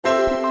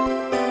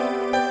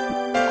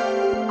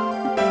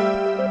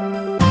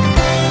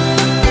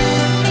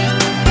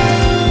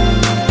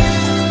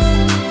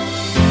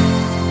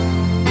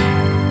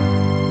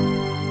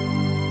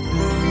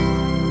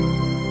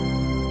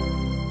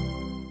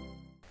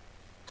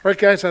All right,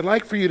 guys, I'd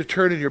like for you to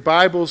turn in your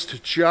Bibles to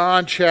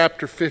John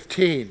chapter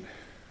 15.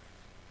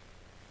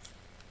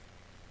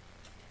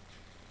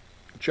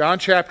 John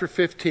chapter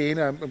 15.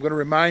 I'm going to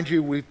remind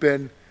you we've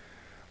been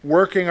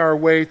working our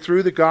way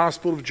through the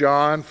Gospel of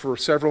John for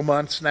several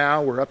months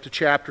now. We're up to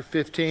chapter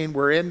 15.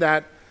 We're in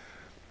that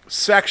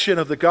section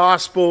of the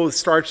Gospel. It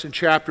starts in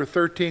chapter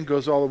 13,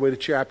 goes all the way to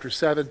chapter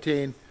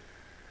 17.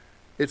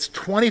 It's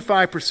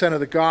 25% of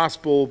the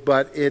Gospel,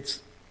 but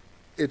it's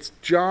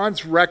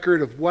John's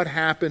record of what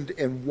happened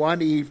in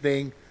one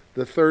evening,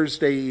 the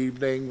Thursday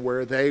evening,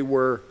 where they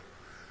were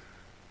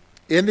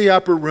in the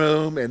upper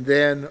room and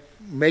then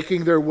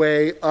making their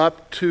way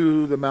up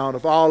to the Mount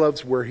of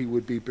Olives where he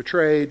would be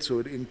betrayed. So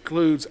it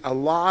includes a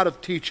lot of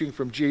teaching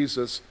from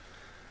Jesus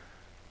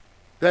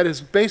that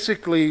is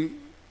basically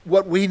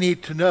what we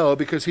need to know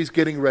because he's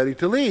getting ready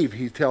to leave.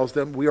 He tells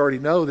them, we already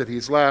know that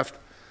he's left.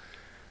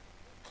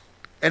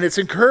 And it's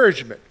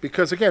encouragement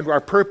because, again, our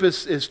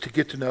purpose is to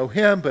get to know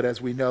him, but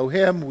as we know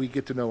him, we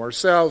get to know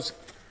ourselves.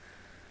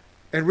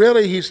 And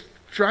really, he's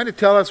trying to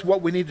tell us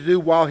what we need to do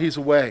while he's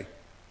away.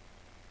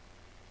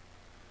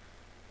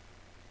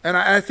 And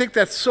I think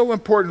that's so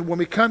important when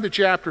we come to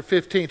chapter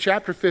 15.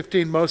 Chapter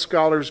 15, most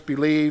scholars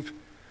believe,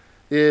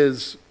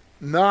 is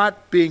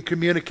not being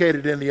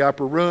communicated in the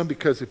upper room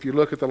because if you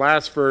look at the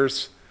last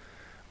verse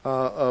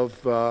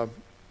of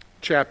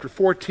chapter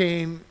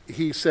 14,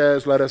 he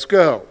says, let us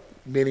go.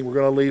 Meaning we're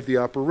going to leave the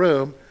upper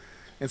room.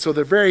 And so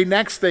the very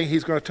next thing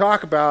he's going to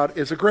talk about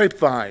is a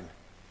grapevine.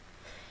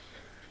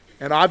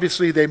 And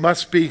obviously they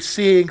must be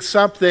seeing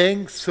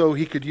something so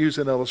he could use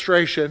an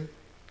illustration.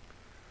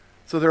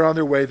 So they're on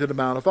their way to the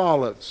Mount of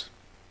Olives.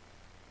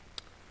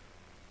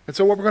 And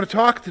so what we're going to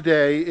talk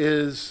today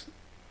is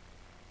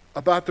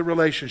about the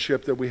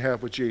relationship that we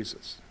have with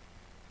Jesus.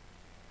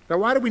 Now,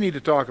 why do we need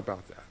to talk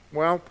about that?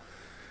 Well,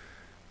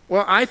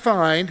 I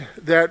find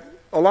that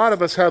a lot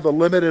of us have a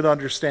limited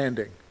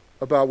understanding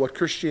about what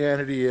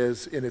Christianity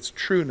is in its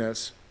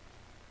trueness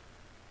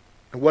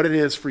and what it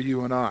is for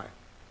you and I.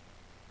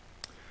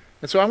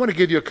 And so I want to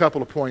give you a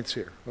couple of points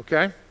here,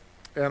 okay?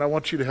 And I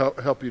want you to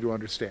help you to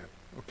understand,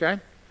 okay?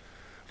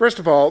 First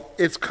of all,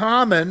 it's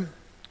common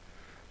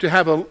to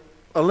have a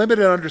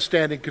limited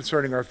understanding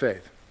concerning our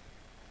faith.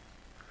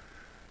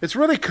 It's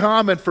really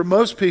common for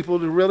most people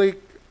to really,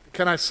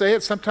 can I say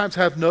it, sometimes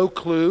have no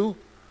clue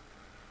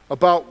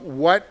about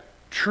what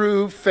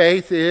true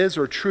faith is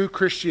or true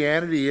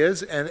Christianity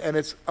is, and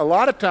it's a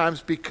lot of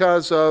times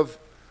because of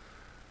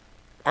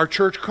our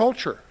church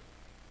culture.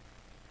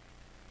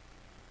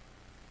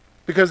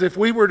 Because if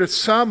we were to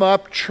sum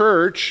up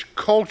church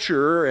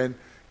culture and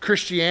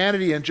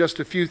Christianity in just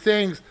a few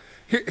things,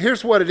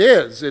 here's what it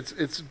is.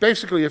 It's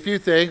basically a few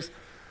things.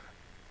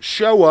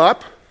 Show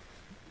up,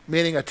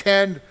 meaning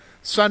attend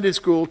Sunday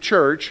school,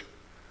 church.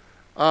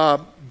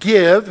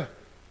 Give,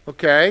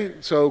 okay,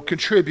 so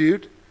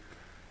contribute.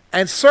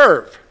 And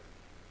serve.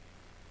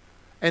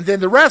 And then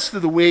the rest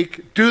of the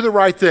week, do the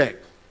right thing.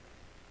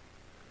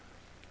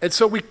 And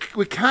so we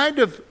kind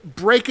of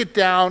break it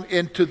down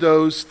into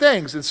those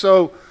things. And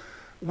so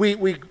we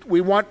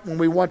want, when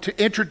we want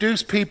to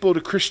introduce people to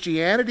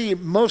Christianity,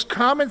 most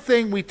common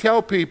thing we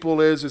tell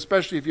people is,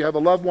 especially if you have a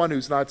loved one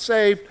who's not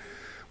saved,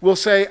 we'll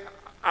say,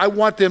 I'm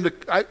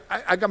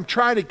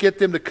trying to get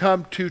them to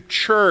come to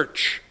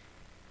church.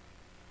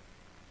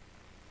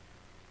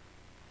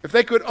 If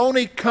they could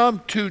only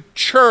come to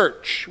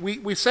church.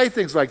 We say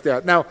things like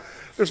that. Now,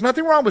 there's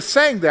nothing wrong with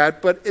saying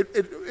that, but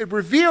it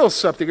reveals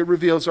something. It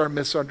reveals our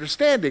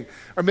misunderstanding.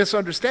 Our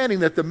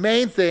misunderstanding that the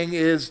main thing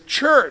is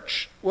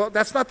church. Well,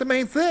 that's not the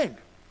main thing.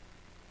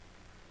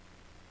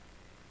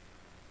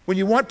 When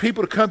you want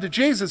people to come to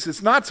Jesus,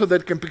 it's not so that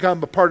they can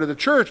become a part of the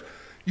church.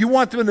 You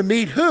want them to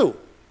meet who?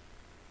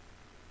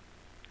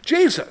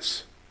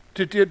 Jesus.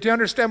 To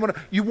understand what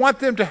you want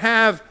them to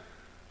have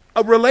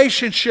a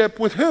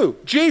relationship with who?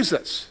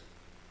 Jesus.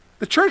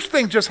 The church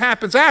thing just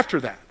happens after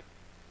that.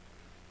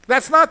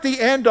 That's not the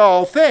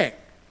end-all thing.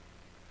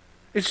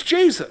 It's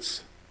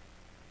Jesus.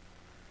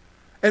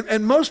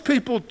 And most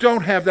people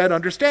don't have that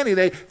understanding.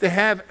 They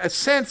have a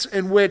sense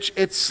in which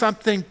it's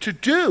something to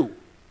do.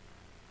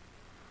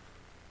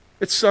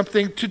 It's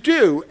something to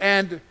do.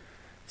 And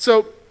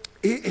so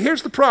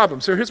here's the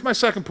problem. So here's my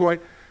second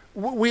point.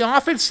 We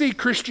often see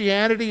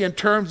Christianity in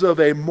terms of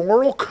a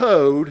moral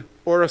code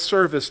or a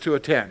service to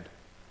attend.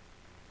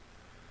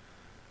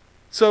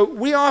 So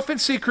we often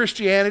see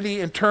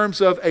Christianity in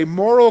terms of a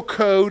moral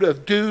code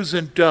of do's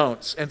and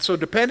don'ts. And so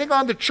depending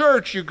on the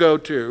church you go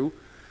to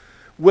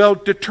will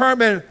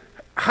determine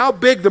how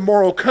big the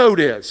moral code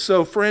is.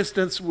 So for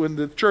instance, when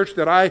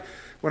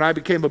I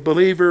became a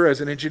believer as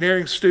an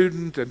engineering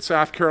student in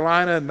South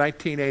Carolina in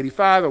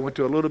 1985, I went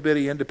to a little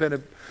bitty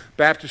independent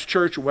Baptist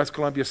church in West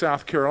Columbia,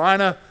 South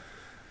Carolina,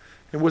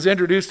 and was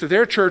introduced to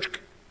their church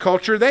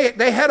culture.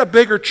 They had a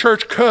bigger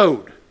church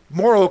code,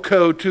 moral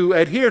code to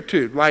adhere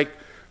to, like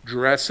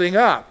dressing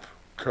up,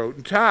 coat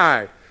and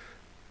tie,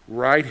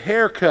 right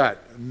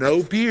haircut,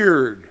 no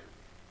beard,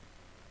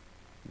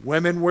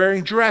 women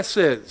wearing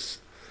dresses,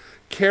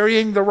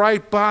 carrying the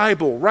right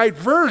Bible, right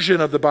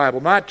version of the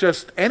Bible, not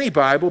just any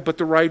Bible, but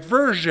the right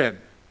version.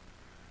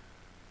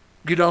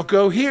 You don't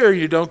go here,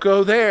 you don't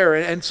go there.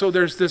 And so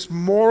there's this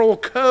moral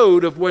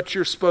code of what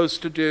you're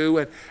supposed to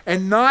do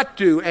and not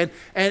do.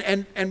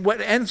 And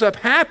what ends up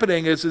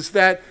happening is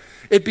that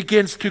it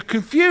begins to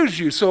confuse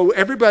you. So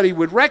everybody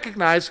would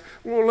recognize,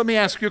 well, let me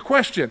ask you a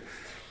question.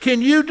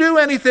 Can you do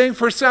anything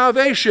for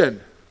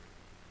salvation?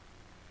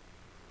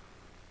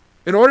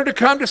 In order to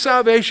come to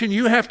salvation,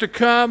 you have to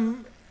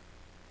come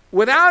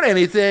without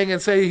anything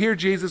and say, here,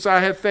 Jesus,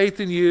 I have faith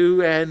in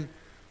you, and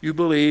you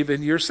believe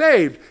and you're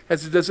saved.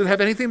 It doesn't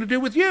have anything to do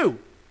with you.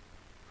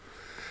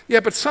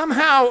 Yeah, but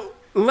somehow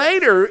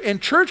later in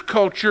church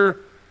culture,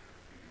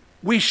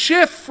 we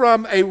shift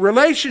from a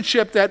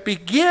relationship that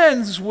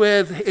begins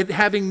with it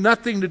having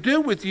nothing to do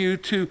with you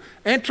to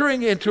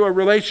entering into a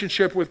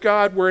relationship with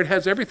God where it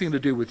has everything to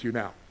do with you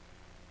now.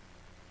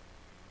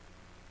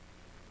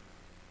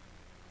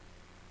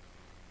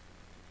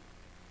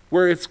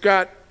 Where it's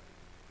got,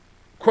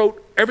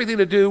 quote, everything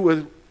to do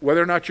with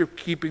whether or not you're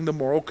keeping the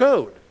moral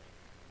code.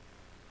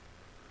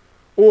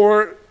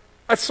 Or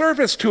a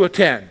service to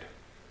attend.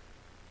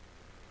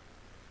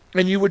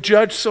 And you would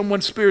judge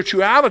someone's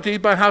spirituality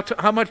by how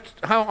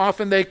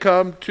often they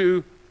come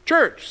to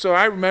church. So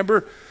I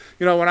remember,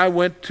 when I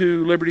went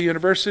to Liberty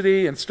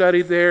University and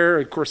studied there,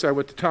 of course I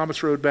went to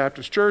Thomas Road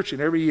Baptist Church,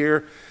 and every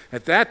year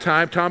at that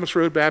time, Thomas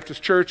Road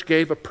Baptist Church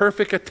gave a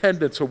perfect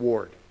attendance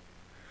award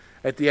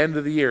at the end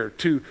of the year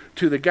to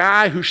the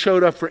guy who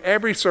showed up for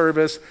every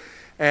service,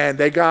 and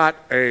they got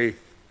a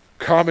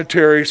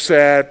commentary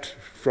set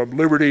from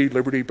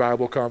Liberty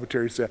Bible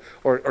commentary set,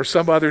 or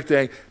some other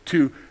thing,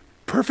 to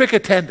perfect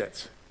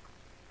attendance.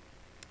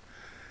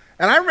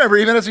 And I remember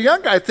even as a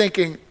young guy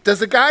thinking, does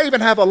the guy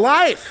even have a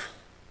life?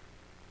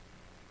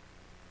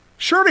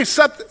 Surely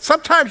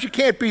sometimes you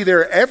can't be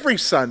there every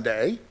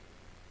Sunday.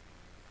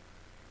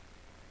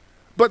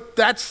 But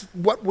that's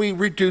what we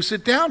reduce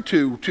it down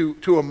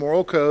to a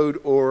moral code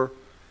or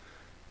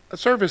a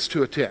service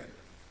to attend.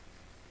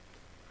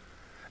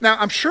 Now,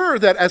 I'm sure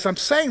that as I'm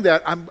saying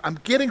that, I'm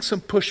getting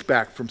some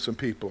pushback from some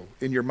people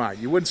in your mind.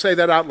 You wouldn't say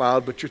that out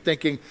loud, but you're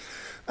thinking,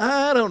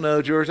 I don't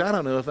know, George, I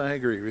don't know if I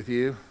agree with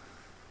you.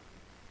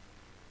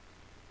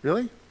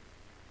 Really?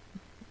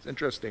 It's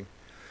interesting.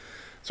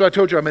 So I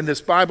told you I'm in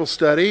this Bible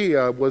study.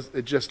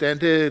 It just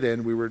ended,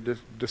 and we were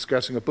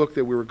discussing a book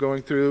that we were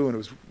going through, and it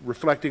was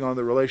reflecting on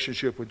the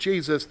relationship with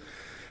Jesus.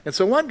 And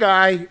so one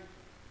guy,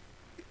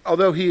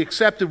 although he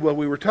accepted what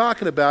we were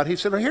talking about, he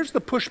said, well, here's the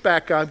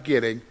pushback I'm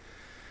getting.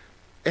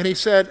 And he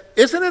said,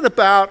 isn't it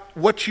about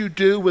what you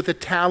do with the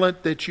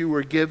talent that you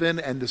were given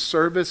and the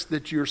service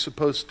that you're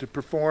supposed to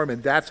perform,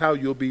 and that's how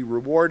you'll be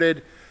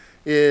rewarded,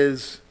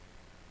 is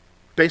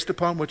based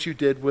upon what you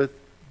did with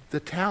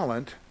the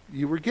talent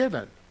you were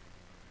given?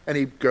 And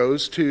he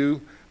goes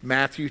to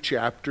Matthew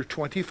chapter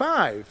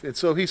 25. And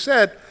so he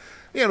said,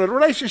 the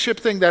relationship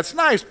thing, that's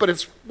nice, but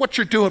it's what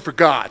you're doing for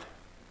God.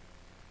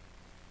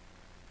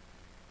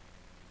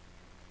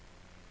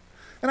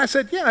 And I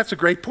said, yeah, that's a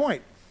great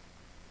point.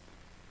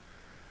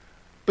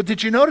 But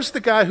did you notice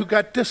the guy who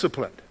got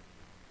disciplined?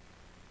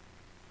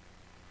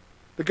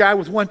 The guy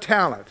with one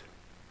talent.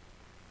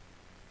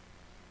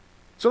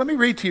 So let me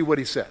read to you what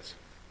he says,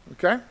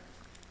 okay?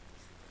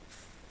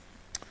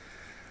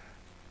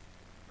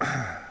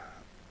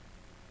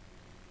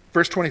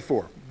 Verse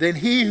 24, then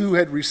he who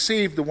had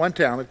received the one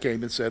talent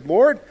came and said,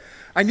 Lord,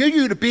 I knew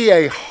you to be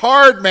a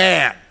hard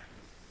man,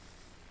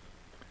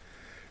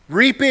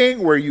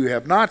 reaping where you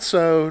have not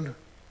sown,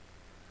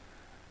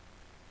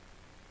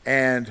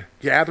 and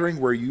gathering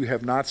where you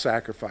have not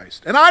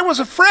sacrificed. And I was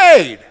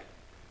afraid,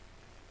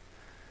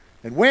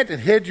 and went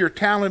and hid your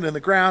talent in the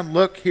ground.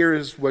 Look, here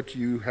is what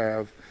you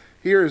have.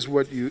 Here is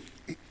what you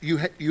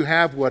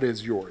have what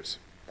is yours.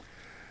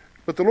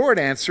 But the Lord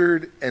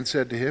answered and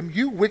said to him,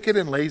 you wicked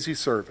and lazy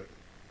servant,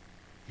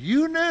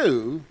 you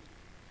knew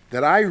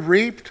that I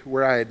reaped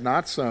where I had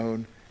not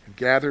sown and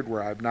gathered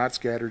where I have not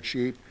scattered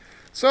sheep.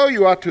 So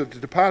you ought to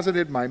have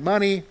deposited my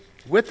money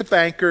with the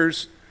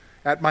bankers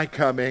at my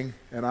coming,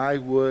 and I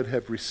would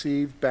have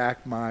received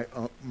back my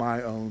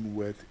own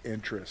with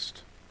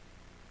interest.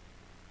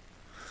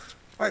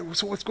 All right,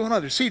 so what's going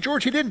on there? See,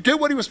 George, he didn't do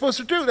what he was supposed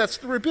to do. That's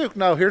the rebuke.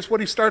 No, here's what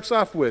he starts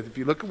off with. If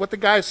you look at what the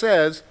guy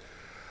says,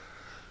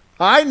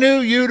 I knew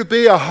you to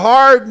be a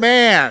hard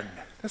man.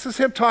 This is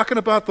him talking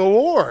about the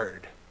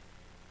Lord.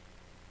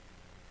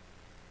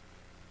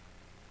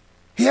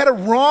 He had a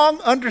wrong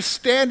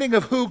understanding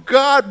of who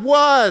God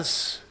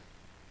was.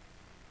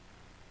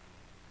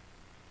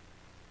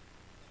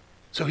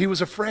 So he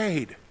was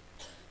afraid.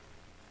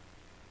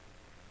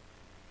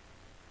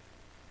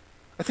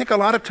 I think a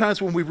lot of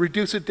times when we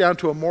reduce it down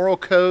to a moral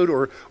code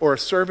or a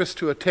service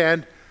to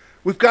attend,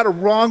 we've got a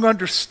wrong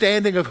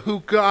understanding of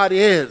who God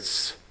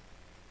is.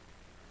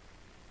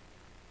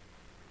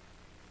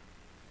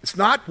 It's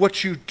not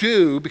what you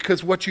do,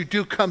 because what you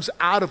do comes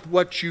out of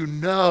what you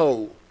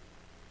know.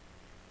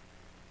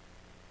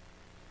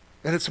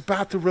 And it's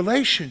about the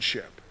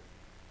relationship.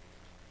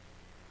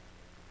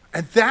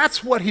 And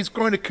that's what he's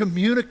going to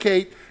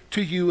communicate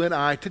to you and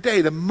I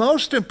today. The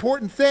most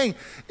important thing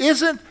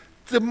isn't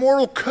the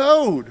moral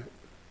code.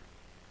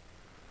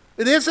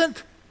 It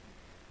isn't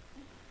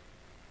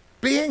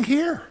being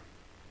here.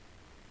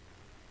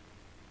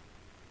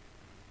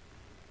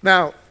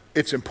 Now,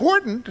 it's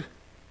important,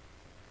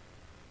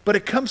 but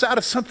it comes out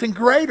of something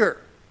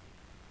greater.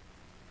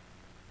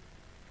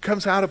 It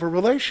comes out of a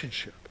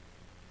relationship.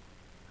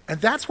 And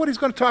that's what he's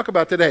going to talk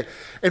about today.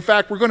 In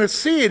fact, we're going to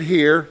see it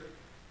here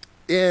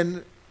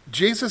in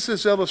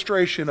Jesus'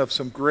 illustration of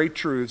some great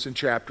truths in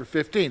chapter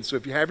 15. So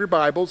if you have your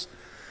Bibles,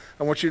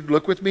 I want you to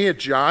look with me at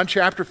John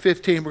chapter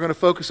 15. We're going to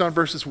focus on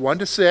verses 1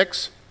 to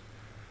 6.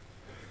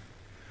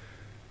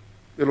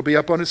 It'll be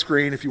up on the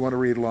screen if you want to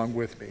read along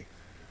with me.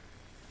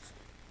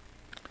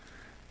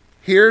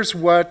 Here's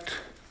what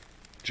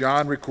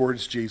John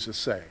records Jesus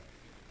saying.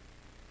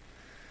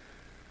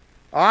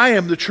 I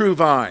am the true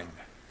vine,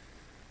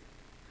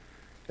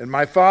 and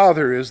my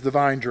Father is the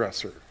vine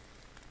dresser.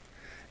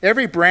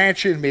 Every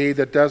branch in me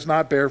that does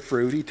not bear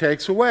fruit, he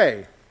takes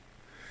away.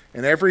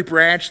 And every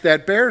branch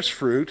that bears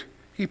fruit,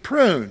 he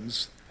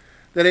prunes,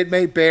 that it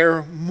may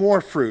bear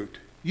more fruit.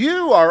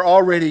 You are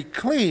already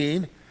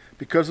clean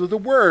because of the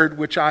word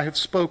which I have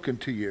spoken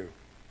to you.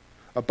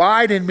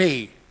 Abide in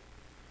me,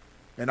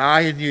 and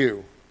I in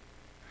you.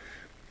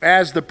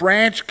 As the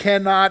branch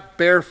cannot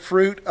bear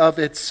fruit of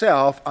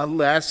itself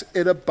unless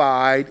it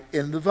abide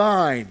in the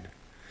vine,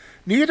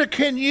 neither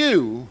can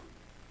you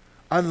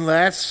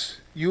unless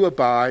you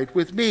abide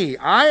with me.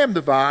 I am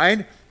the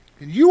vine,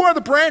 and you are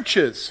the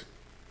branches.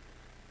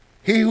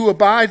 He who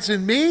abides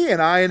in me,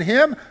 and I in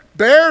him,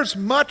 bears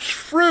much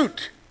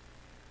fruit.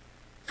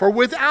 For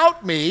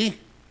without me,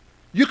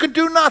 you can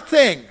do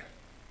nothing.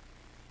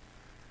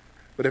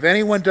 But if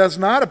anyone does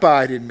not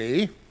abide in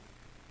me,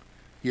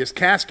 he is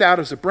cast out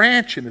as a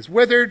branch and is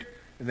withered,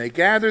 and they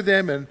gather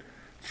them and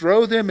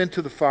throw them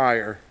into the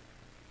fire,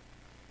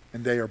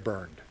 and they are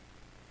burned.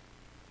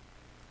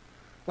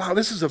 Wow,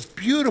 this is a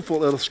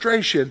beautiful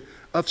illustration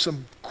of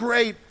some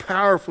great,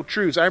 powerful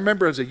truths. I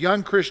remember as a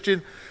young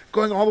Christian,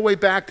 going all the way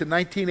back to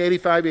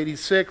 1985,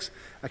 86,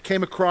 I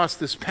came across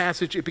this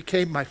passage. It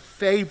became my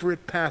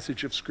favorite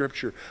passage of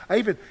Scripture. I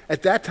even,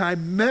 at that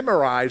time,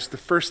 memorized the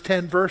first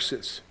 10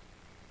 verses.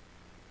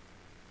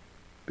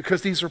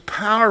 Because these are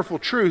powerful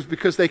truths,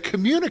 because they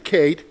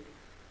communicate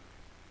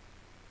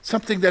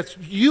something that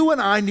you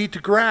and I need to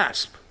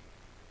grasp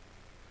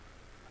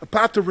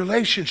about the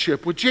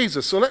relationship with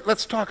Jesus. So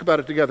let's talk about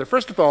it together.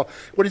 First of all,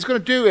 what he's going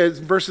to do is,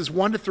 in verses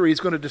 1 to 3, he's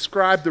going to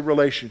describe the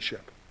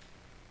relationship.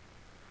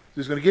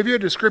 He's going to give you a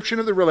description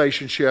of the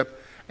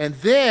relationship, and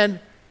then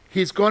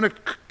he's going to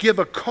give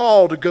a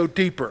call to go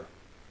deeper.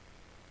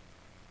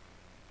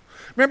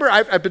 Remember,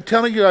 I've been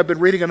telling you, I've been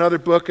reading another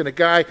book, and a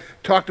guy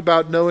talked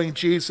about knowing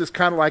Jesus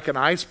kind of like an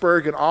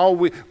iceberg, and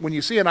when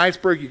you see an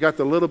iceberg, you got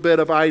the little bit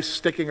of ice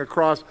sticking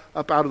across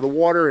up out of the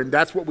water, and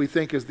that's what we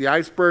think is the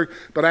iceberg,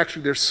 but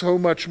actually there's so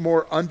much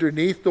more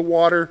underneath the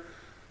water.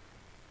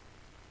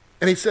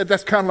 And he said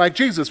that's kind of like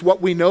Jesus.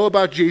 What we know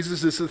about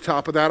Jesus is the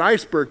top of that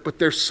iceberg, but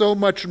there's so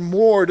much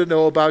more to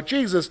know about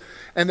Jesus,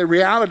 and the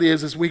reality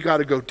is we got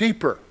to go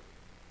deeper.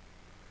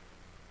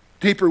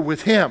 Deeper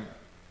with him.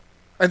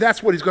 And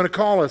that's what he's going to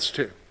call us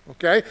to,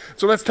 okay?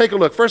 So let's take a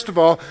look. First of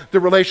all, the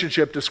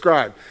relationship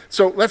described.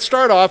 So let's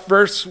start off,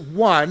 verse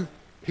 1.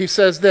 He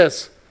says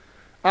this,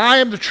 I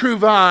am the true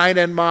vine,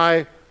 and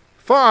my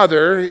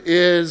Father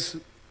is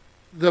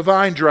the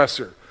vine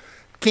dresser.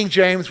 King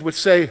James would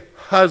say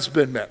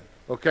husbandman,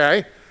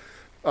 okay?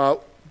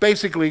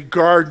 Basically,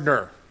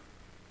 gardener.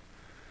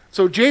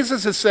 So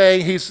Jesus is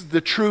saying he's the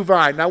true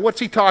vine. Now,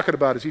 what's he talking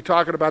about? Is he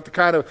talking about the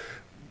kind of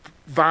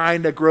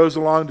vine that grows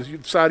along the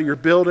side of your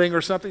building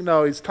or something?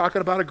 No, he's talking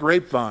about a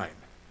grapevine.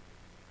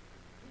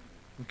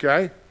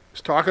 Okay?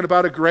 He's talking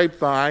about a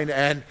grapevine,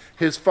 and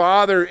his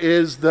Father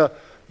is the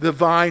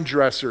vine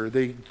dresser,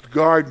 the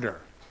gardener.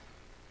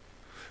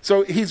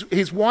 So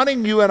he's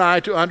wanting you and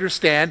I to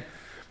understand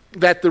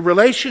that the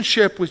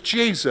relationship with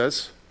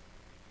Jesus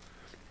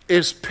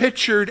is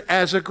pictured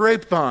as a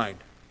grapevine.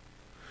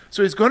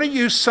 So he's going to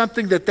use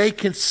something that they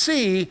can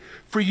see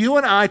for you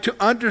and I to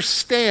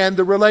understand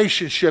the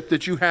relationship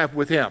that you have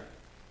with him.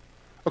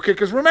 Okay,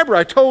 because remember,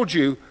 I told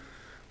you,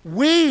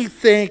 we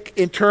think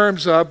in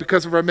terms of,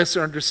 because of our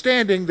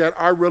misunderstanding, that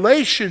our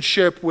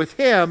relationship with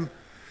him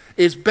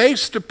is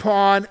based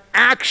upon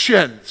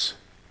actions.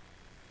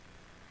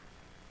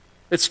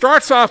 It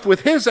starts off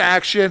with his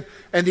action,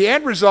 and the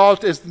end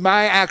result is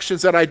my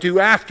actions that I do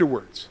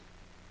afterwards.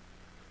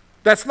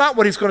 That's not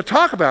what he's going to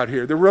talk about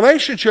here. The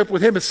relationship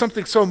with him is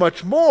something so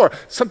much more,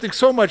 something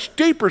so much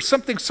deeper,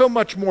 something so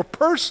much more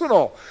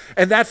personal.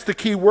 And that's the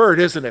key word,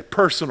 isn't it?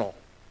 Personal.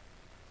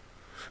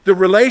 The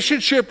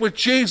relationship with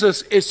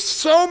Jesus is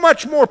so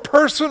much more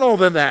personal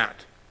than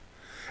that.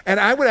 And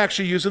I would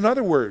actually use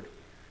another word,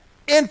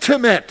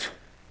 intimate.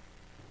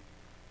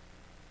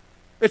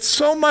 It's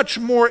so much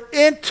more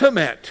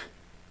intimate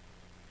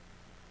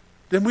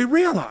than we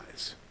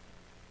realize.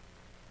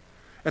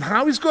 And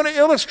how he's going to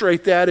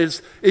illustrate that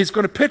is he's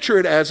going to picture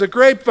it as a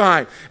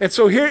grapevine. And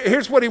so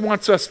here's what he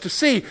wants us to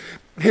see.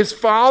 His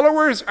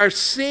followers are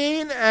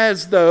seen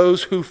as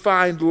those who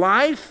find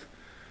life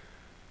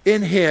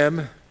in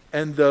him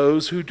and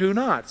those who do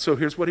not. So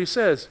here's what he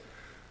says.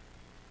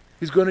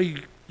 He's going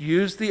to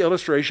use the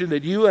illustration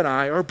that you and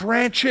I are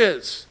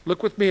branches.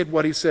 Look with me at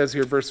what he says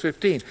here, verse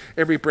 15.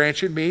 Every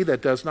branch in me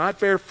that does not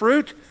bear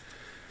fruit,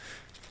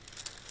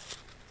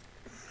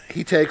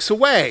 he takes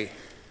away.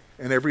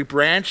 And every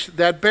branch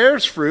that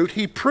bears fruit,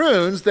 he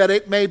prunes that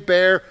it may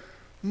bear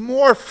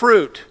more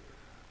fruit.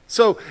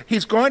 So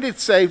he's going to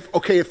say,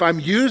 okay, if I'm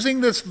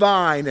using this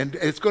vine, and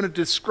it's going to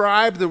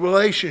describe the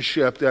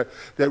relationship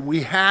that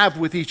we have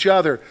with each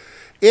other,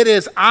 it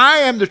is, I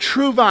am the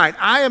true vine,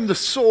 I am the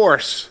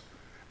source,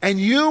 and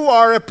you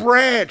are a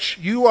branch.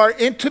 You are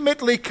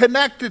intimately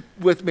connected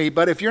with me.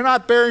 But if you're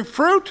not bearing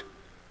fruit,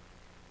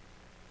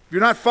 if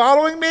you're not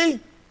following me,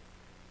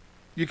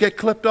 you get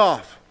clipped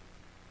off.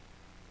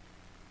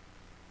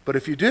 But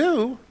if you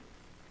do,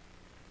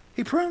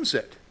 he prunes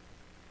it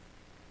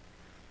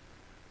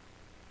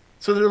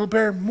so that it'll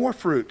bear more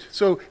fruit.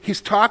 So he's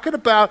talking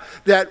about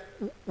that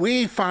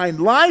we find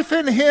life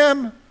in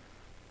him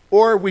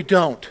or we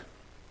don't.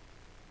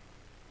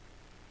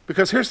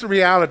 Because here's the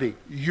reality.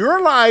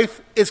 Your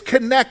life is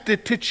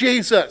connected to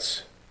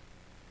Jesus.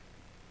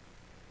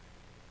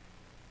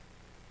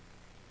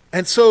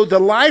 And so the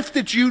life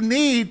that you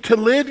need to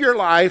live your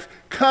life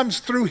comes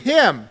through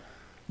him,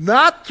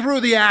 not through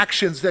the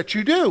actions that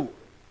you do.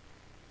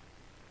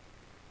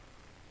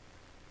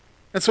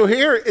 And so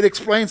here it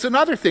explains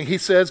another thing. He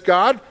says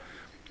God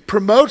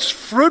promotes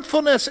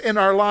fruitfulness in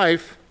our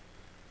life.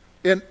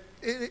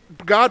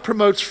 God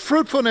promotes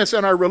fruitfulness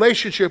in our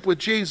relationship with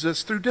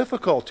Jesus through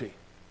difficulty.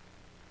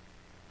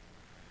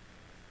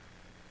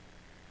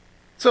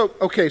 So,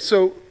 okay,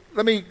 so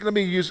let me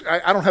use,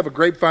 I don't have a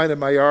grapevine in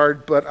my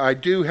yard, but I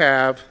do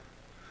have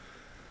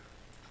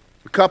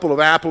a couple of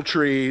apple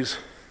trees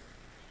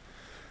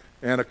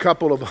and a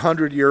couple of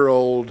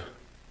 100-year-old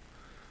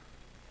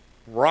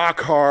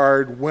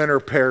rock-hard winter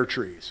pear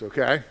trees,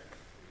 okay?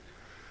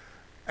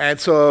 And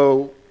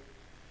so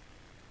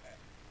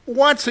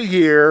once a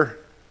year,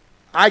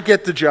 I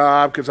get the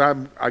job, because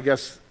I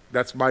guess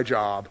that's my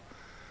job.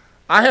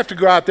 I have to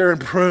go out there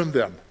and prune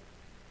them.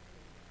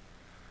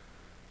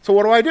 So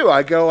what do?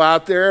 I go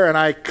out there and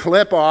I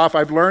clip off.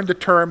 I've learned the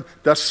term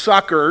the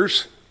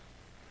suckers,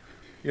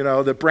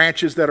 the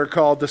branches that are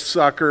called the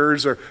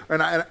suckers, and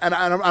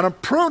I'm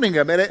pruning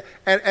them, and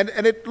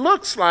it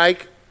looks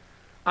like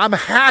I'm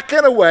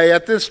hacking away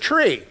at this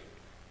tree.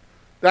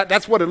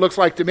 That's what it looks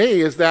like to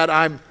me, is that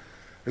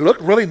it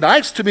looked really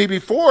nice to me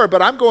before, but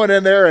I'm going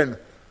in there and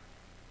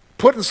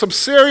putting some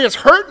serious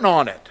hurting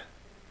on it.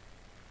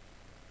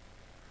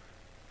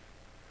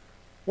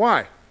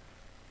 Why?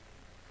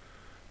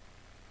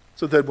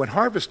 So that when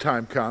harvest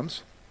time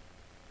comes,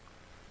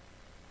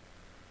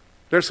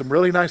 there's some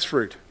really nice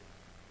fruit.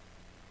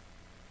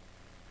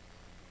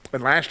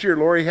 And last year,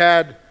 Lori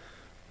had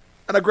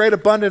a great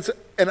abundance,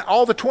 and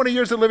all the 20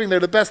 years of living there,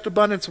 the best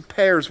abundance of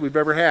pears we've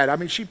ever had. I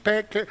mean,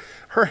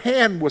 her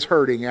hand was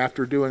hurting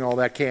after doing all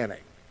that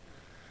canning,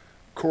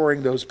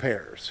 coring those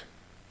pears.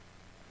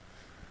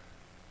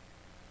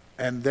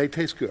 And they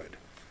taste good.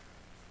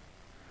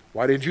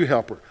 Why didn't you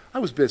help her? I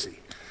was busy.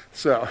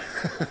 So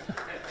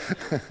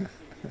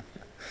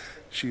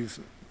she's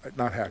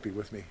not happy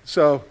with me.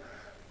 So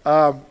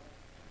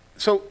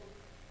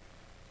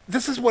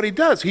this is what he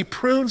does. He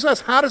prunes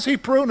us. How does he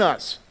prune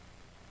us?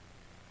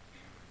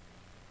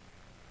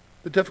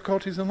 The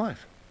difficulties in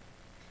life.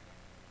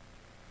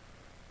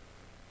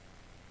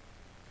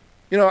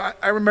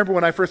 I remember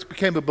when I first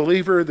became a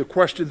believer, the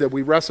question that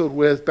we wrestled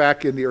with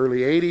back in the early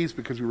 80s,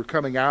 because we were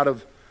coming out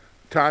of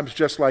times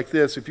just like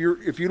this. If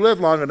you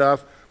live long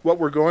enough, what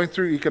we're going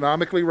through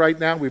economically right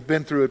now, we've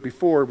been through it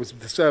before, it was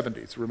the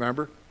 70s,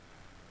 remember?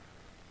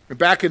 And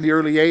back in the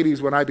early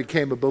 80s when I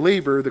became a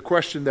believer, the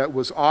question that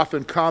was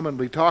often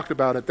commonly talked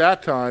about at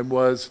that time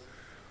was,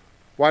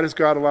 why does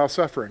God allow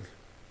suffering?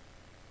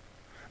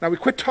 Now, we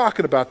quit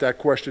talking about that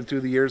question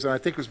through the years, and I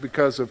think it was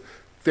because of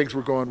things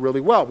were going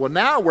really well. Well,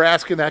 now we're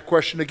asking that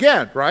question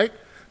again, right?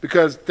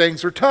 Because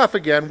things are tough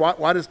again.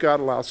 Why does God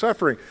allow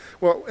suffering?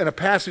 Well, in a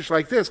passage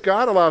like this,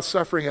 God allows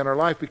suffering in our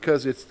life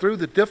because it's through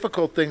the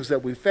difficult things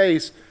that we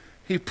face,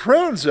 he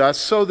prunes us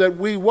so that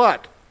we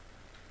what?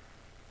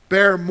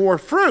 Bear more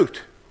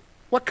fruit.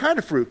 What kind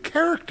of fruit?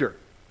 Character.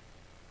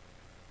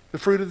 The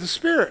fruit of the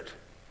Spirit.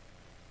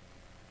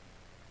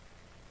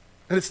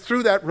 And it's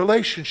through that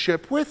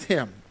relationship with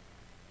him.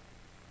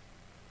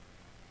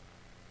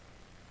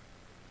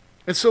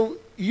 And so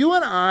you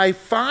and I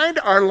find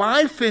our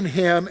life in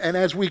him, and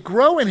as we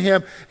grow in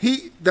him,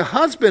 the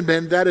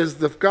husbandman, that is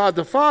God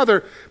the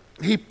Father,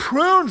 he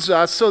prunes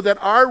us so that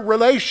our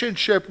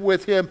relationship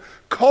with him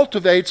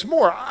cultivates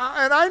more.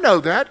 And I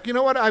know that. You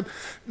know what?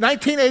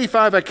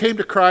 1985, I came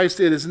to Christ.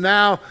 It is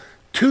now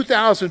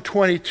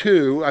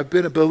 2022. I've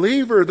been a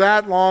believer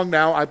that long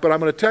now, but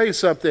I'm going to tell you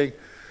something.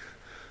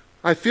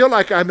 I feel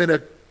like I'm in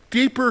a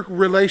deeper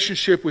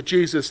relationship with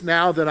Jesus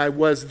now than I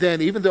was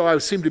then, even though I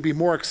seem to be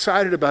more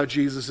excited about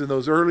Jesus in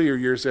those earlier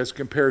years as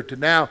compared to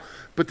now.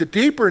 But the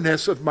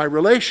deeperness of my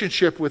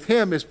relationship with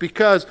him is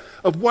because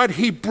of what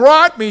he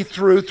brought me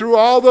through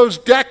all those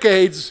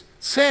decades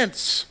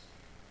since.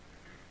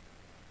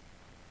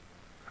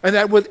 And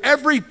that with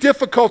every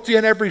difficulty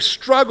and every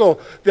struggle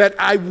that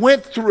I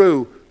went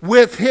through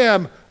with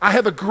him, I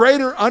have a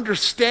greater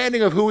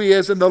understanding of who he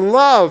is and the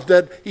love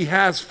that he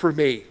has for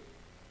me.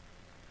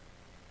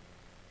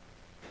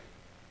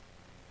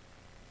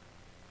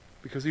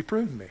 Because he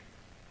pruned me.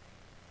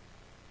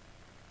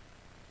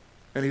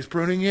 And he's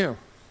pruning you.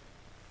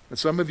 And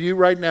some of you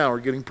right now are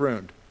getting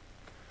pruned.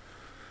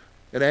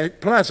 It ain't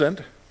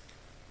pleasant.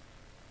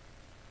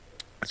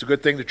 It's a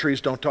good thing the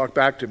trees don't talk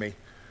back to me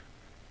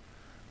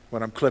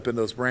when I'm clipping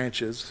those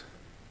branches.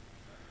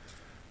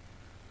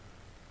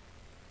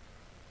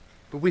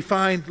 But we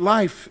find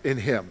life in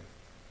him.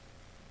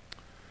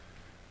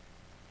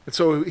 And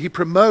so he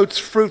promotes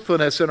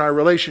fruitfulness in our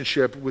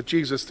relationship with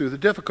Jesus through the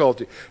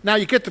difficulty. Now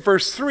you get to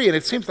verse 3, and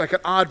it seems like an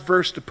odd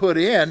verse to put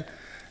in,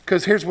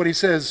 because here's what he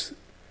says: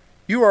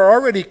 you are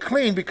already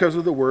clean because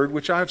of the word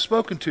which I have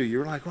spoken to you.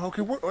 You're like, well,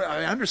 okay,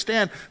 I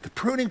understand the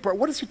pruning part.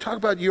 What does he talk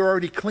about, you're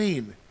already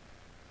clean?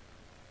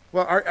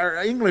 Well,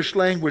 our English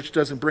language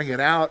doesn't bring it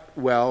out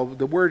well.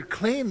 The word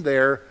clean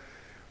there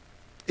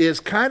is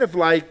kind of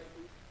like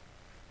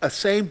a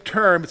same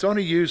term. It's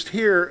only used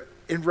here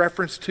in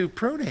reference to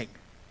pruning.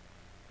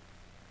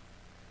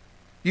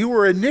 You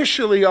were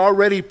initially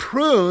already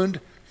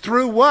pruned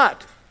through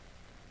what?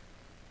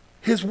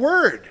 His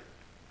word.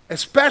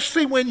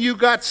 Especially when you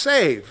got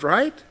saved,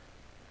 right?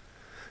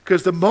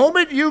 Because the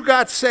moment you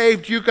got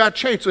saved, you got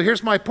changed. So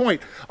here's my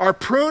point. Our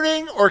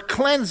pruning or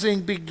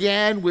cleansing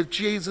began with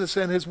Jesus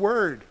and his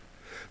word.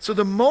 So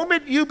the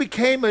moment you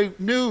became a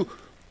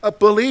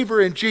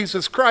believer in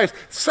Jesus Christ,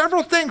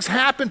 several things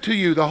happened to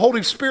you. The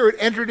Holy Spirit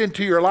entered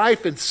into your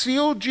life and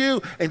sealed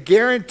you and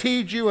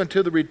guaranteed you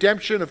until the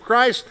redemption of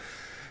Christ.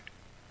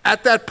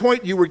 At that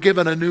point, you were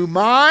given a new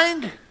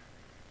mind.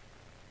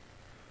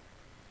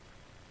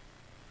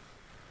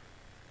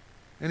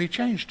 And he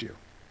changed you.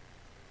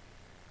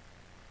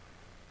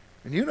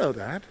 And you know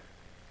that.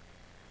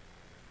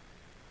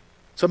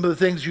 Some of the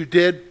things you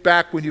did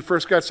back when you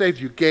first got saved,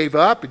 you gave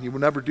up and you will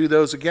never do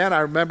those again. I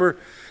remember,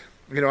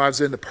 I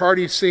was in the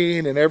party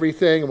scene and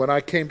everything. And when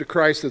I came to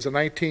Christ as a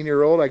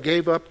 19-year-old, I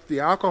gave up the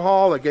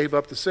alcohol. I gave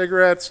up the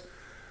cigarettes.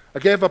 I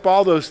gave up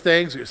all those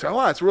things. You say,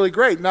 oh, that's really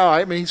great.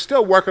 No, he's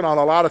still working on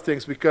a lot of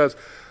things because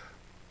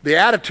the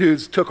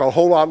attitudes took a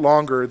whole lot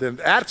longer than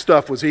that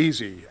stuff was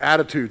easy.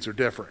 Attitudes are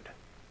different.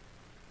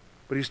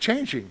 But he's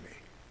changing me.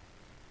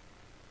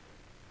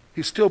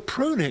 He's still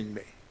pruning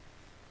me.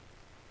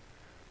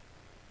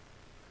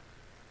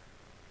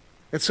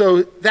 And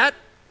so that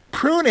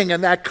pruning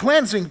and that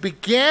cleansing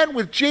began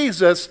with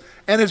Jesus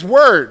and his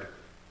word.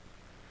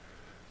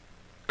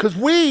 Because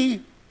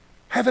we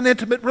have an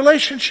intimate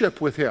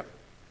relationship with him.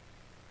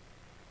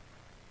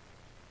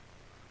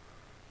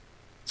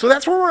 So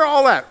that's where we're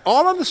all at.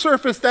 All on the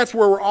surface, that's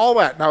where we're all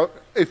at. Now,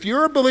 if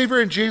you're a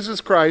believer in Jesus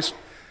Christ,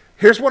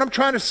 here's what I'm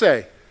trying to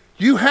say.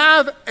 You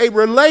have a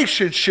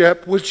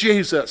relationship with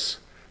Jesus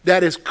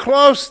that is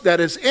close, that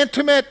is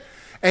intimate,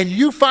 and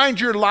you find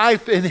your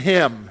life in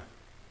him.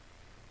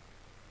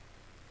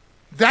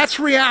 That's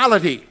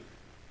reality.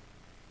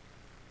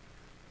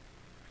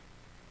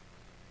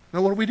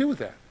 Now, what do we do with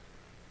that?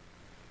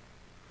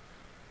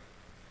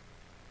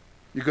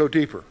 You go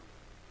deeper.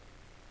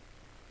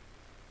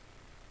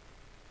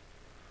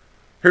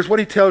 Here's what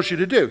he tells you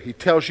to do. He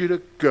tells you to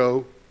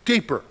go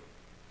deeper.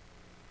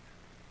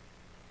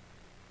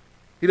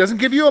 He doesn't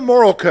give you a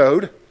moral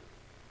code.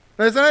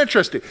 Isn't that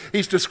interesting?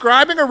 He's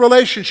describing a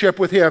relationship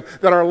with him,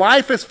 that our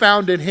life is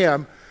found in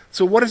him.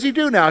 So what does he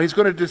do now? He's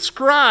going to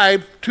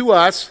describe to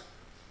us,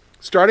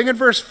 starting in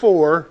verse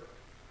 4,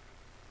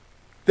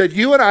 that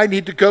you and I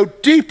need to go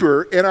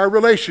deeper in our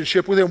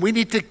relationship with him. We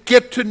need to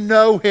get to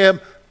know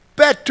him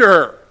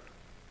better.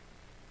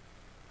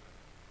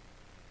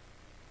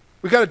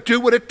 We've got to do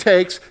what it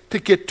takes to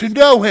get to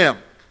know him.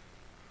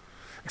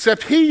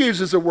 Except he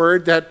uses a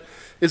word that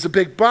is a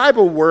big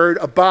Bible word,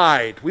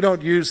 abide. We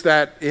don't use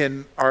that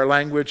in our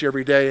language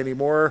every day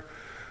anymore.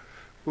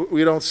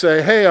 We don't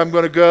say, hey, I'm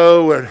going to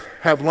go and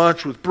have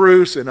lunch with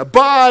Bruce and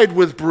abide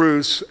with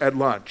Bruce at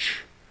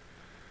lunch.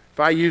 If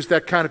I used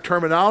that kind of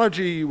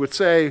terminology, you would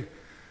say,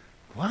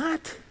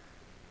 what?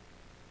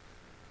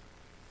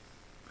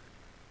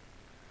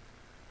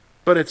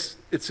 But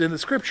it's in the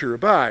scripture,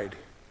 abide.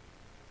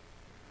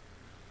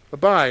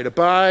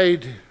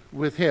 Abide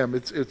with him.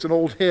 It's an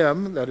old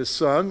hymn that is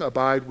sung,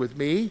 abide with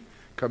me,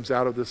 comes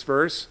out of this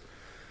verse.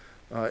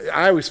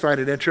 I always find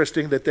it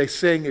interesting that they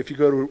sing, if you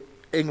go to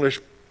English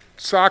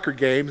soccer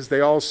games, they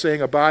all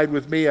sing abide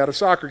with me at a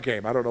soccer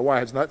game. I don't know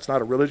why. It's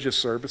not a religious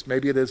service.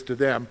 Maybe it is to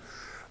them.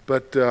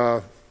 But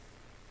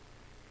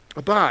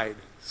abide.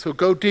 So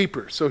go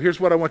deeper. So here's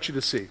what I want you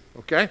to see,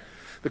 okay?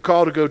 The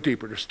call to go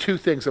deeper. There's two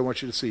things I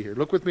want you to see here.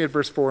 Look with me at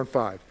verse 4 and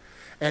 5.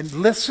 And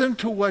listen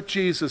to what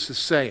Jesus is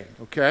saying,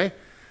 okay?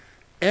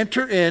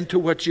 enter into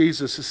what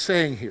Jesus is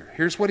saying here.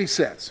 Here's what he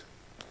says.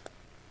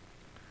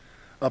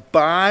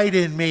 Abide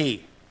in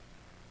me,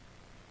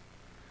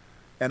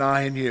 and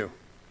I in you.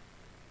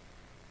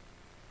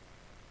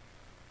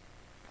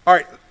 All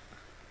right,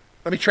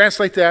 let me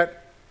translate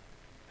that.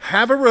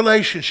 Have a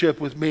relationship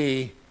with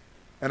me,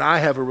 and I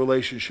have a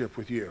relationship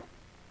with you.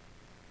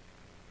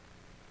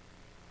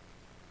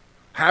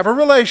 Have a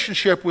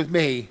relationship with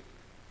me,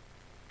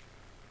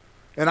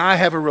 and I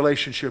have a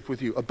relationship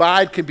with you.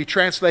 Abide can be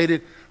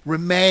translated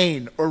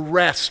remain or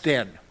rest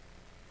in.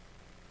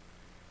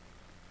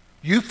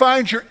 You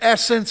find your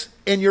essence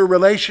in your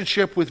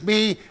relationship with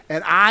me,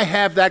 and I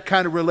have that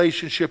kind of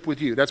relationship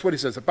with you. That's what he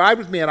says. Abide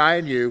with me, and I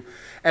in you.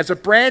 As a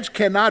branch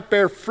cannot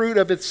bear fruit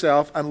of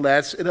itself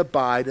unless it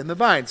abide in the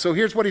vine. So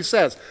here's what he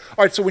says.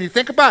 All right, so when you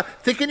think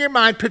in your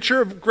mind,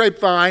 picture of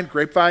grapevine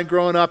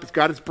growing up. It's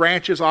got its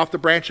branches. Off the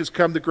branches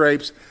come the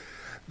grapes.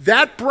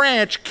 That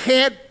branch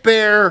can't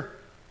bear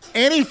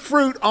any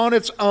fruit on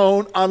its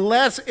own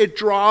unless it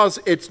draws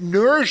its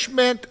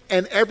nourishment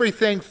and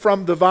everything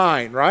from the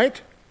vine, right?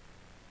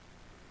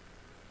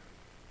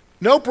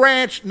 No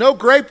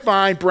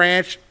grapevine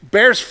branch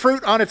bears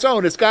fruit on its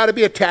own. It's got to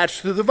be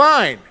attached to the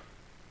vine.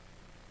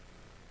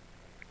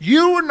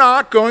 You are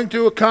not going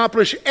to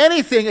accomplish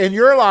anything in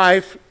your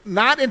life,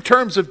 not in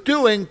terms of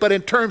doing, but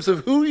in terms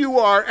of who you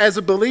are as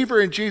a believer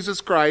in Jesus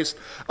Christ,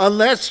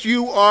 unless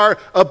you are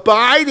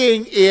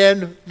abiding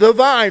in the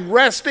vine,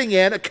 resting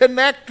in,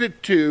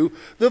 connected to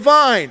the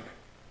vine.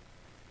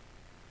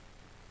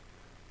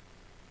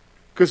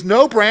 Because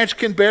no branch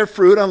can bear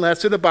fruit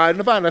unless it abide in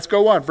the vine. Let's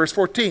go on. Verse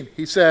 14.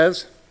 He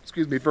says,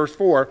 verse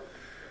 4.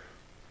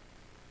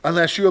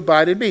 Unless you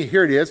abide in me.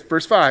 Here it is.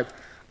 Verse 5.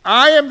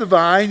 I am the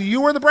vine,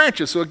 you are the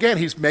branches. So again,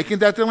 he's making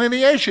that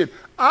delineation.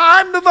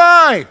 I'm the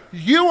vine,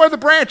 you are the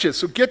branches.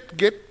 So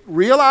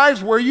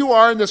realize where you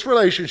are in this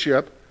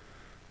relationship.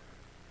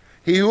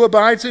 He who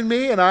abides in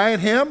me and I in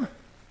him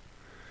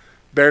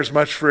bears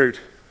much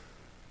fruit.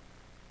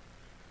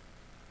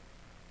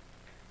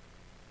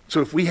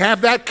 So if we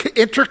have that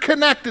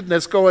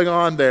interconnectedness going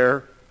on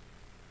there,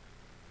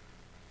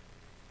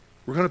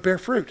 we're going to bear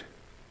fruit.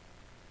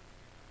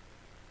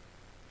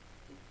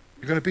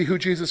 You're going to be who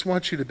Jesus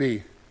wants you to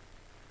be.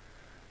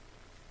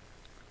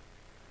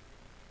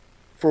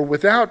 For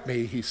without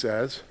me, he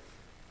says,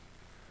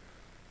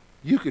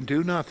 you can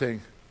do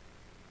nothing.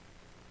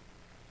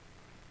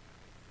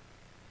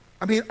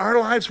 I mean, our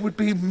lives would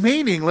be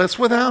meaningless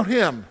without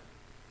him.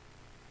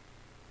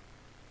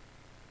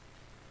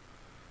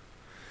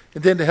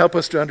 And then to help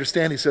us to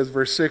understand, he says,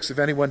 verse 6, if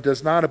anyone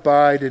does not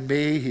abide in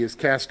me, he is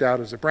cast out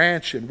as a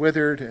branch and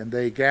withered, and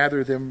they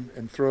gather them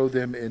and throw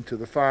them into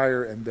the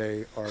fire, and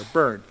they are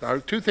burned. Now,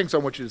 two things I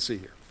want you to see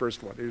here.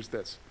 First one, here's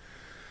this.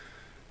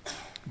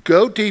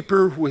 Go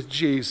deeper with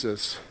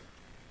Jesus,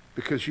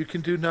 because you can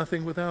do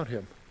nothing without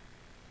him.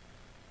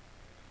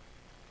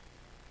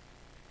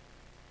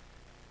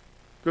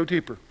 Go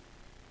deeper.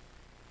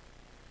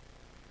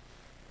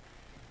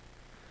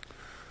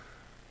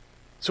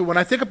 So when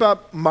I think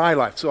about my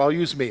life, so I'll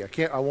use me.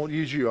 I won't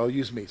use you, I'll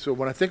use me. So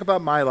when I think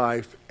about my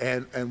life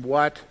and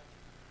what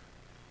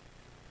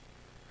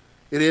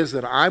it is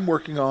that I'm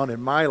working on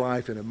in my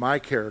life and in my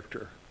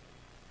character,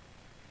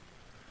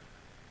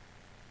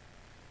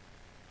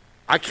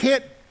 I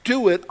can't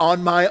do it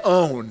on my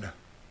own.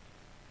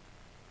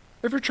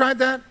 Ever tried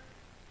that?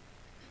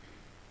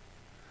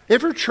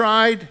 Ever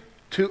tried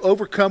to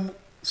overcome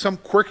some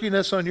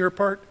quirkiness on your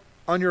part,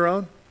 on your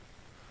own?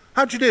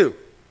 How'd you do?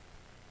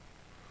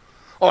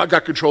 Oh, I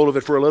got control of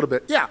it for a little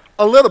bit. Yeah,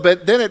 a little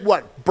bit. Then it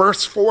what?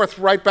 Bursts forth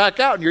right back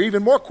out and you're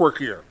even more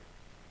quirkier.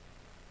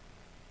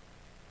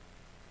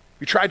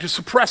 You tried to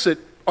suppress it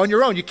on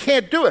your own. You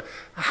can't do it.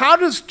 How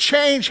does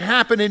change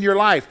happen in your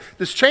life?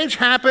 Does change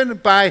happen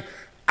by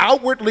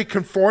outwardly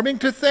conforming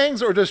to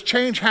things, or does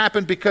change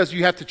happen because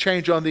you have to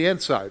change on the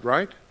inside,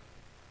 right?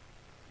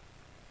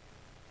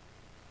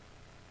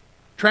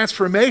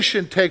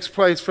 Transformation takes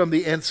place from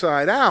the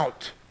inside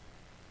out.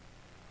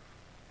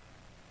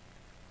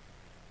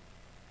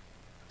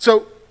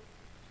 So,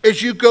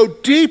 as you go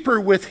deeper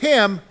with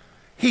him,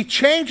 he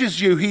changes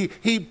you.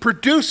 He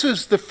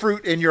produces the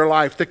fruit in your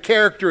life, the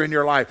character in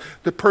your life,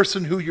 the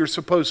person who you're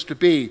supposed to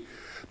be.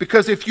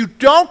 Because if you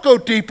don't go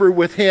deeper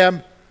with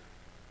him,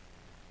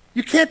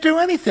 you can't do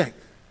anything.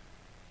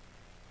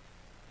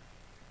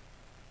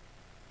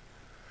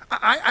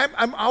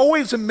 I'm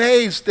always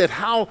amazed at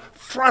how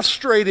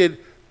frustrated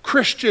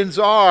Christians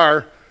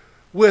are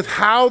with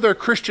how their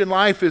Christian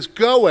life is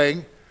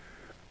going.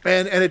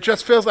 And it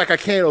just feels like I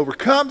can't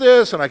overcome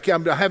this, and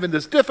I'm having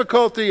this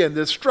difficulty and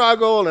this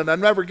struggle, and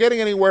I'm never getting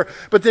anywhere.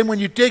 But then when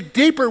you dig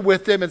deeper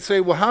with them and say,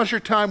 well, how's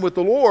your time with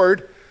the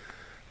Lord?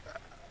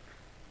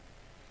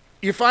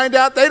 You find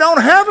out they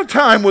don't have a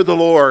time with the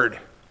Lord.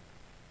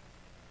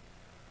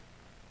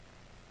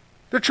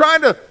 They're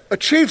trying to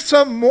achieve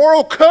some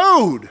moral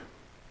code.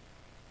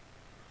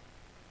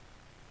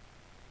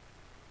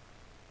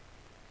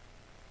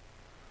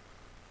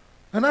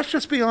 And let's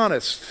just be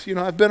honest. You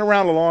know, I've been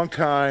around a long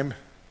time.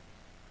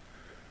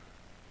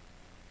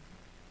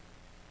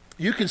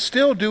 you can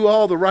still do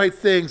all the right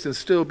things and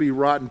still be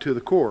rotten to the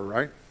core,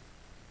 right?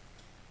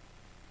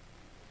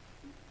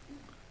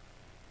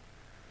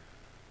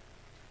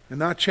 And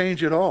not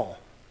change at all.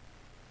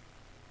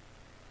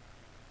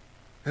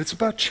 And it's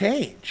about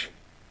change.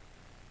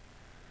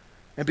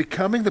 And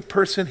becoming the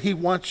person he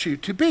wants you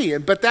to be.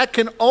 But that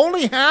can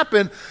only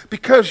happen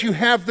because you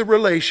have the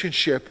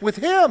relationship with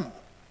him.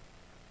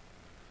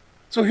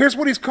 So here's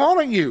what he's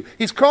calling you.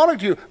 He's calling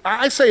you,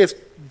 I say it's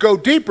go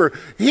deeper.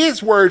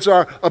 His words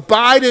are,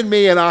 abide in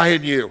me and I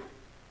in you.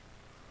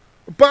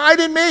 Abide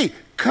in me.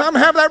 Come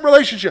have that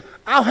relationship.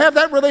 I'll have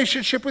that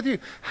relationship with you.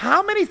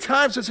 How many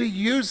times does he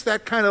use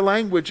that kind of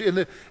language in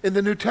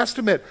the New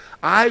Testament?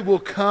 I will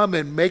come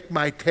and make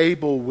my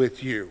table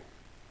with you.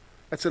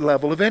 That's a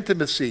level of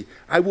intimacy.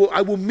 I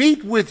will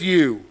meet with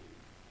you.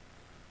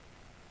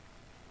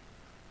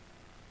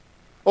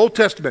 Old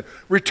Testament,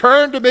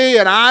 return to me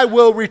and I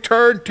will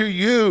return to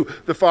you,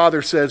 the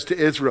Father says to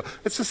Israel.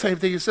 It's the same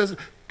thing he says,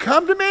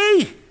 come to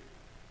me.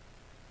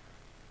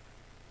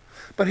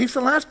 But he's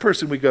the last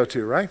person we go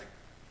to, right?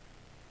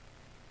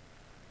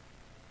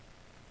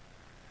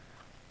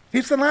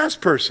 He's the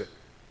last person.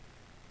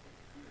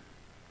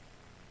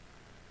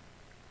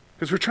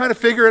 Because we're trying to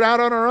figure it out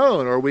on our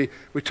own, or we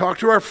talk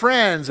to our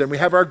friends and we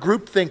have our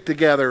group think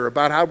together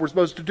about how we're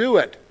supposed to do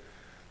it,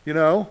 you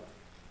know?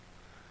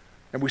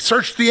 And we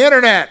search the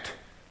internet.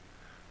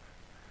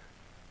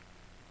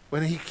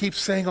 When he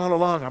keeps saying all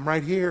along, I'm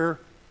right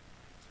here.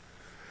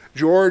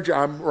 George,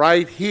 I'm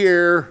right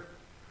here.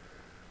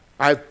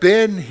 I've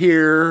been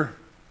here,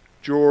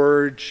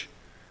 George.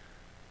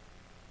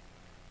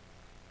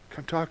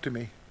 Come talk to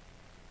me.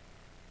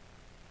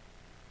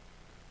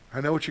 I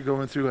know what you're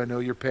going through. I know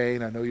your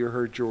pain. I know you're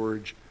hurt,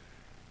 George.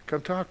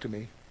 Come talk to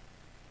me.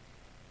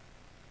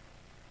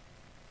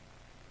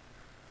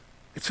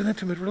 It's an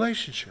intimate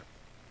relationship.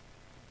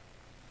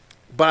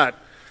 But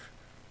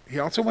he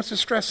also wants to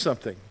stress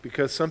something,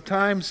 because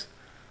sometimes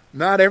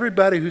not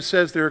everybody who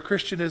says they're a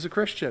Christian is a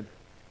Christian.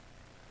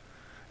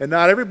 And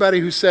not everybody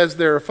who says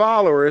they're a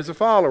follower is a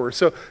follower.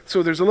 So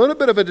there's a little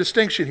bit of a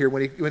distinction here.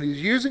 When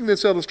he's using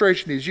this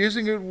illustration, he's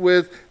using it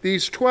with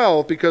these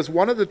 12, because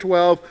one of the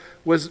 12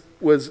 was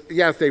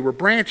yes, they were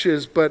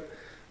branches, but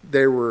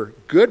they were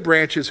good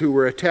branches who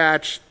were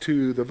attached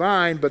to the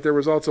vine, but there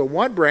was also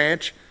one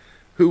branch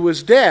who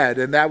was dead,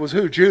 and that was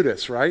who?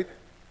 Judas, right?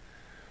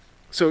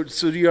 So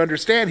do you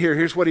understand here?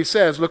 Here's what he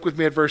says. Look with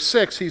me at verse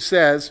 6. He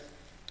says,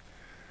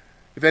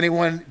 if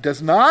anyone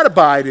does not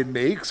abide in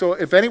me, so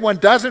if anyone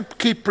doesn't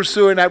keep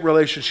pursuing that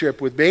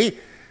relationship with me,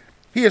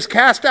 he is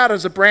cast out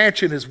as a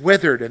branch and is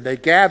withered, and they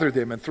gather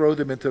them and throw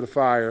them into the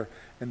fire,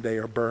 and they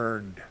are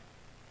burned.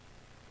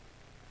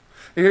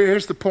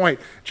 Here's the point.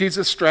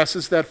 Jesus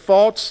stresses that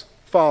false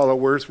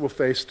followers will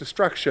face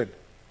destruction.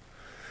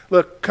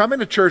 Look, coming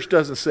to church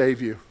doesn't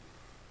save you.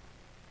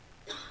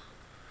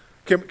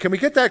 Can we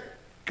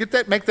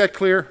make that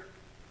clear?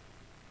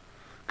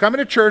 Coming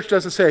to church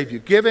doesn't save you.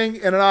 Giving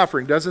in an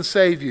offering doesn't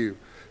save you.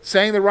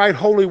 Saying the right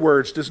holy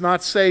words does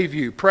not save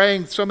you.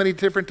 Praying so many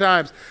different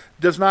times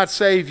does not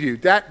save you.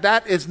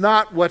 That is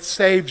not what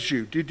saves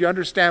you. Do you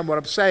understand what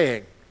I'm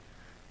saying?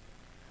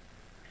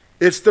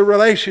 It's the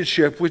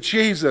relationship with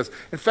Jesus.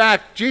 In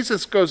fact,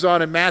 Jesus goes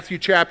on in Matthew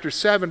chapter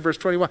 7, verse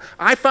 21.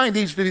 I find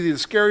these to be the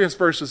scariest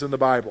verses in the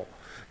Bible.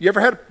 You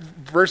ever had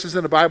verses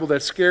in the Bible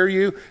that scare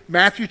you?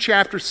 Matthew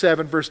chapter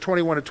 7, verse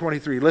 21 and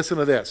 23. Listen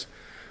to this.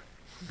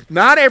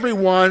 Not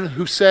everyone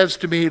who says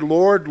to me,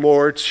 Lord,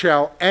 Lord,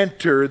 shall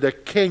enter the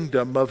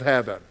kingdom of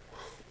heaven.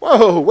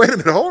 Whoa, wait a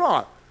minute, hold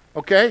on.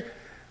 Okay?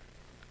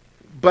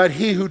 But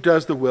he who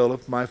does the will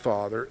of my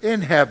Father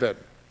in heaven.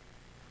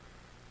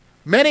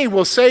 Many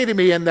will say to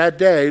me in that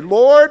day,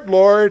 Lord,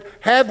 Lord,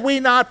 have we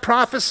not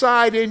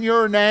prophesied in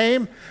your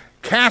name,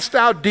 cast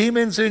out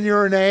demons in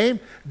your name,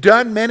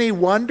 done many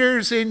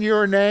wonders in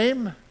your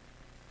name?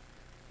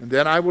 And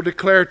then I will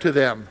declare to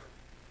them,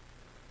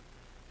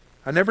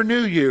 I never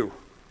knew you.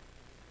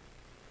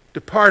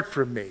 Depart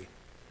from me,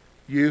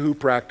 you who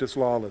practice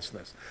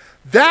lawlessness.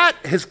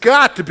 That's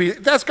got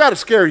to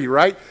scare you,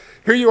 right?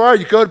 Here you are,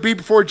 you go to be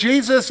before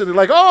Jesus, and they're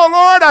like, oh,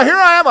 Lord, here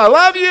I am, I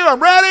love you, I'm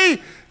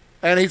ready.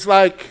 And he's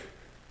like,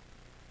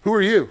 who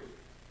are you?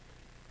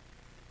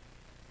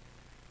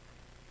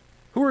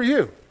 Who are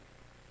you?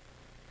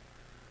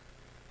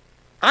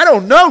 I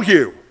don't know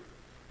you.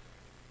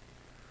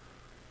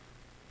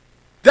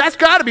 That's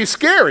got to be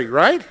scary,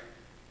 right?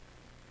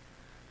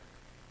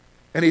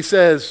 And he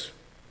says,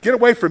 get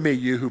away from me,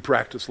 you who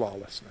practice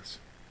lawlessness.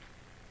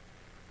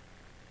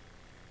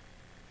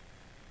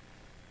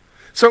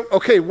 So,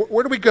 okay,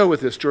 where do we go with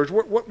this, George?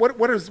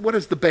 What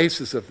is the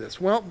basis of this?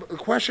 Well, the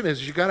question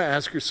is, you got to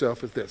ask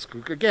yourself is this.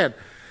 Again,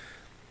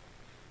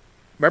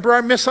 remember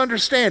our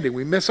misunderstanding.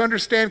 We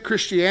misunderstand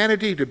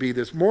Christianity to be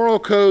this moral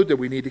code that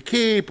we need to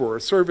keep or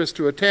a service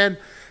to attend.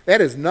 That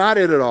is not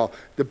it at all.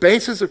 The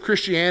basis of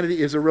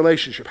Christianity is a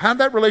relationship. How did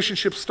that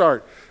relationship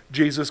start?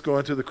 Jesus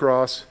going to the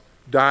cross,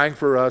 dying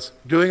for us,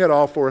 doing it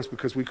all for us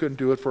because we couldn't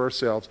do it for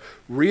ourselves,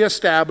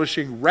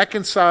 reestablishing,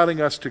 reconciling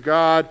us to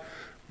God,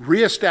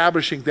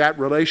 reestablishing that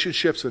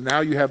relationship, so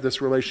now you have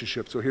this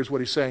relationship. So here's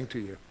what he's saying to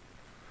you.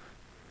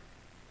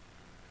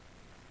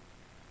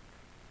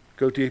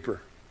 Go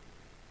deeper.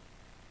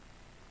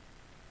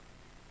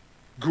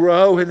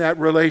 Grow in that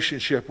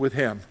relationship with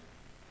him.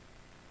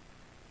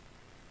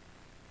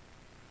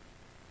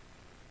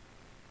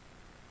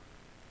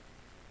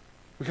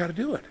 We got to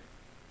do it.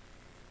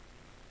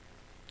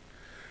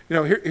 You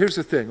know, here's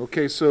the thing.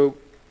 Okay, so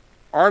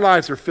our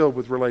lives are filled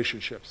with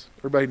relationships.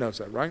 Everybody knows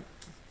that, right?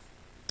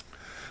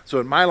 So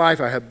in my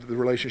life, I have the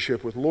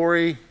relationship with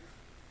Lori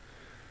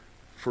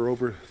for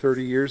over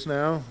 30 years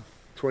now,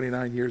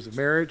 29 years of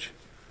marriage.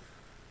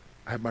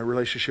 I have my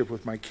relationship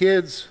with my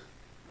kids,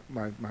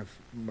 my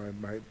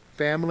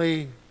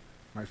family,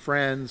 my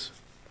friends.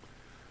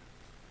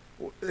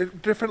 A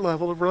different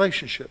level of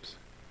relationships.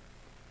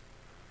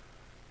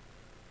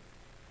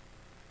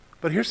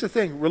 But here's the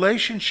thing.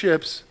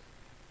 Relationships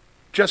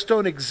just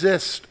don't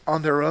exist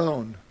on their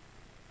own.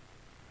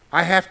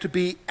 I have to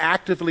be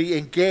actively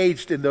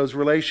engaged in those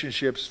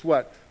relationships,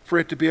 what? For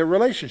it to be a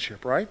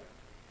relationship, right?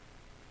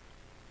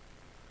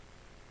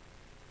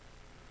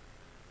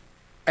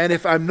 And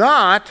if I'm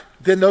not,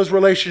 then those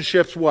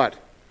relationships what?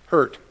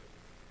 Hurt.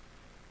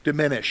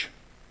 Diminish.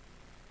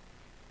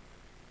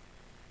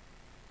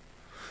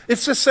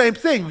 It's the same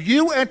thing.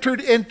 You entered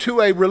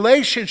into a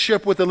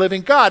relationship with the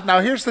living God. Now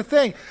here's the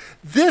thing.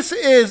 This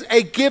is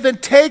a give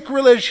and take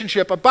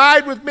relationship.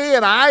 Abide with me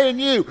and I in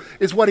you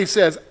is what he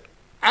says.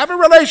 Have a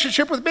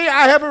relationship with me,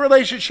 I have a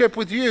relationship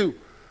with you.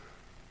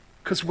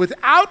 Because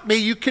without me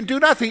you can do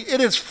nothing.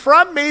 It is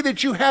from me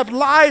that you have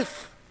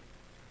life.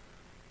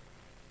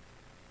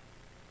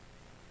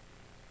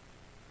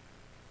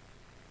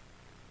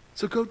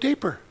 So go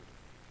deeper.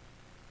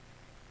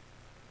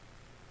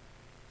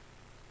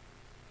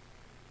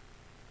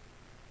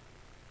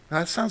 Now,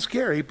 that sounds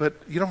scary, but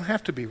you don't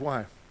have to be.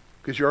 Why?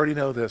 Because you already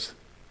know this.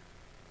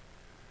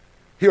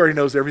 He already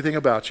knows everything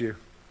about you.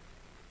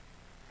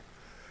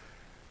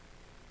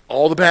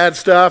 All the bad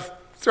stuff,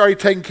 it's already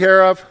taken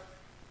care of.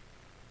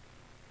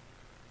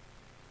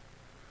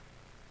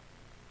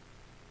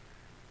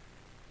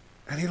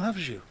 And he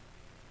loves you.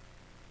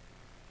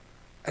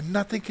 And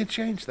nothing can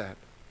change that.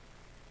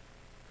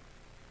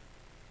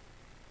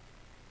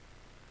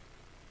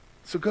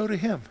 So go to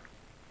him.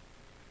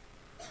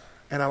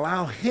 And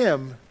allow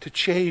him to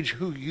change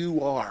who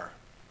you are.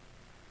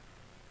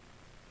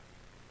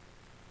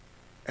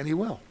 And he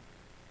will.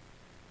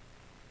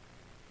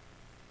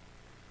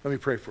 Let me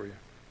pray for you.